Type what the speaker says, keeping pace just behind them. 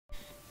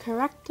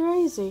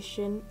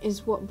Characterization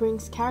is what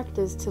brings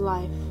characters to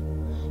life.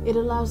 It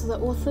allows the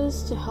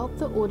authors to help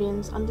the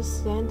audience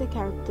understand the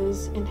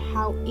characters and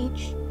how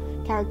each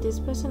character's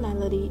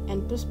personality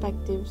and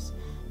perspectives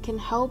can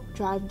help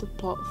drive the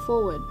plot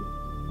forward.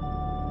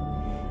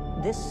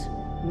 This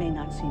may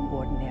not seem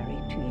ordinary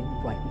to you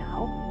right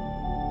now,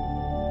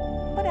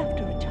 but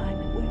after a time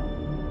it will.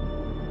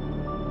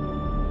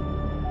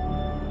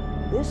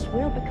 This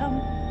will become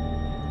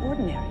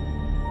ordinary.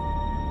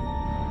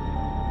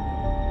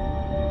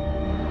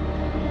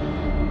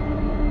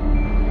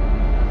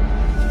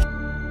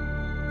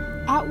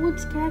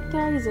 Atwood's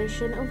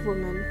characterization of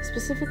women,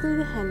 specifically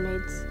the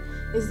handmaids,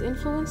 is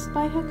influenced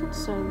by her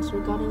concerns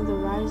regarding the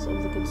rise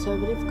of the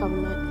conservative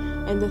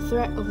government and the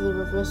threat of the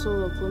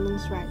reversal of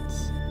women's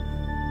rights.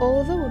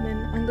 All the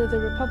women under the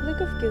Republic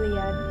of Gilead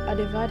are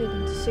divided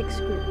into 6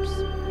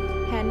 groups: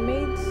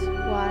 handmaids,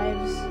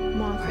 wives,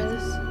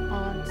 marthas,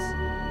 aunts,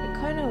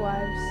 Econo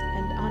wives,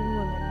 and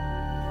unwomen.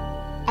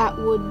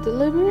 Atwood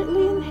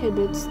deliberately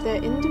inhibits their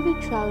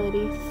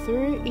individuality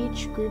through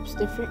each group's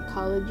different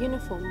colored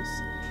uniforms,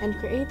 and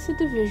creates a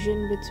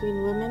division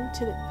between women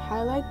to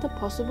highlight the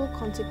possible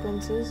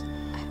consequences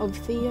of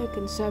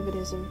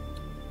theoconservatism.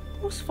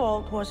 Whose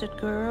fault was it,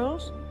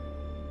 girls?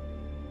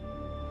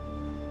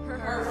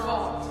 Her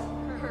fault.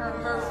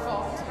 Her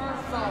fault. Her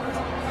fault.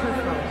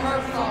 Her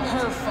fault.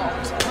 Her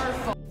fault. Her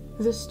fault.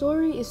 The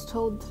story is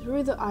told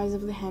through the eyes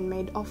of the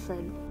handmaid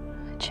Offred.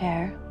 A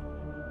chair,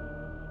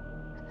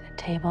 a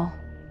table,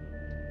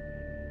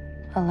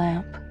 a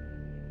lamp.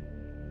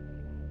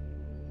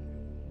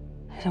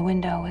 There's a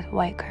window with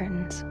white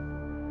curtains.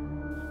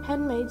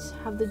 Handmaids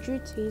have the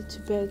duty to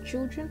bear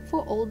children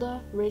for older,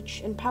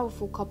 rich, and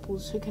powerful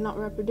couples who cannot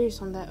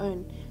reproduce on their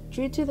own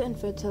due to the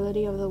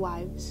infertility of the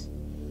wives.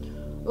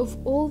 Of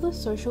all the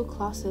social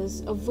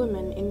classes of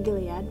women in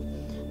Gilead,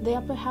 they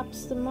are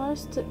perhaps the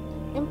most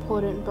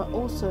important but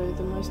also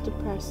the most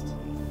oppressed.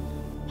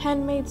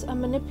 Handmaids are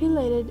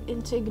manipulated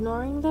into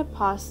ignoring their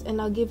past and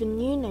are given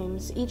new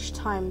names each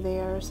time they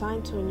are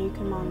assigned to a new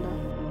commander.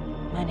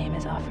 My name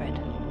is Offred.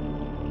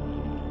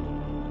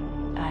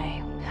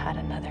 I had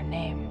another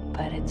name,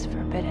 but it's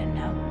forbidden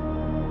now.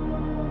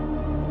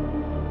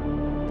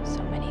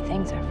 So many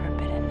things are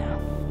forbidden now.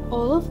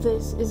 All of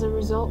this is a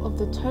result of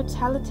the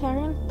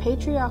totalitarian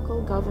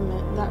patriarchal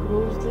government that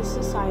rules this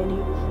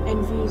society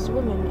and views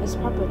women as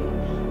property,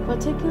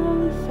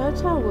 particularly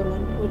fertile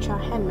women, which are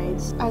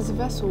handmaids, as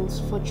vessels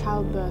for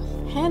childbirth.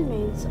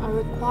 Handmaids are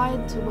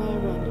required to wear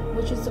red,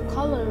 which is the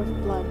color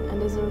of blood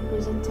and is a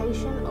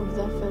representation of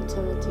their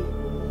fertility.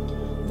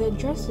 Their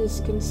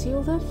dresses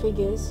conceal their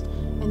figures,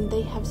 and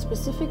they have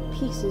specific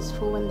pieces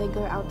for when they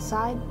go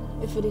outside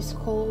if it is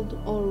cold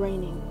or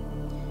raining.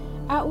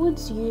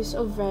 Atwood's use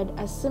of red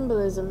as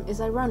symbolism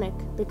is ironic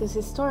because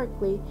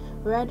historically,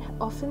 red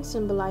often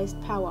symbolized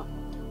power,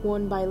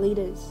 worn by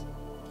leaders.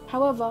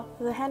 However,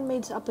 the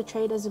handmaids are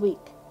portrayed as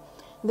weak.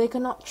 They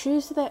cannot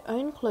choose their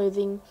own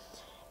clothing,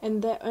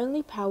 and their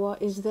only power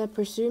is their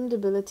presumed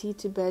ability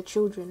to bear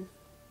children.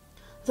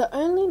 The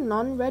only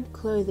non-red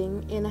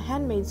clothing in a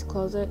handmaid's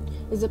closet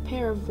is a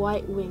pair of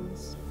white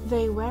wings.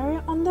 They wear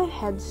it on their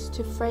heads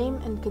to frame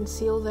and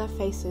conceal their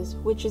faces,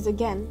 which is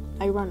again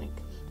ironic,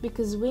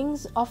 because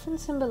wings often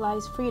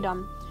symbolize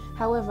freedom.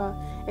 However,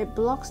 it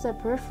blocks their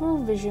peripheral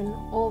vision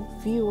or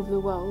view of the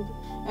world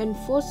and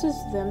forces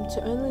them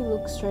to only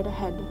look straight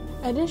ahead.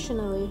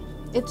 Additionally,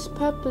 its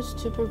purpose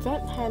to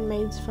prevent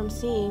handmaids from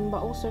seeing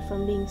but also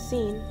from being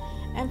seen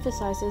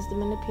emphasizes the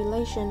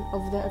manipulation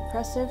of the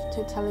oppressive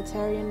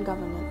totalitarian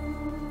government.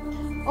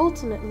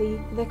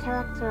 Ultimately, the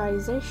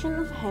characterization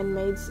of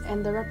handmaids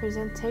and the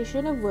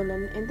representation of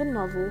women in the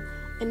novel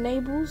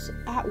enables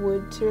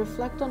Atwood to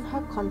reflect on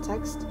her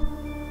context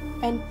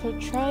and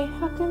portray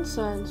her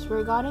concerns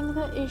regarding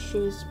the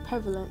issues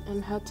prevalent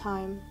in her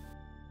time.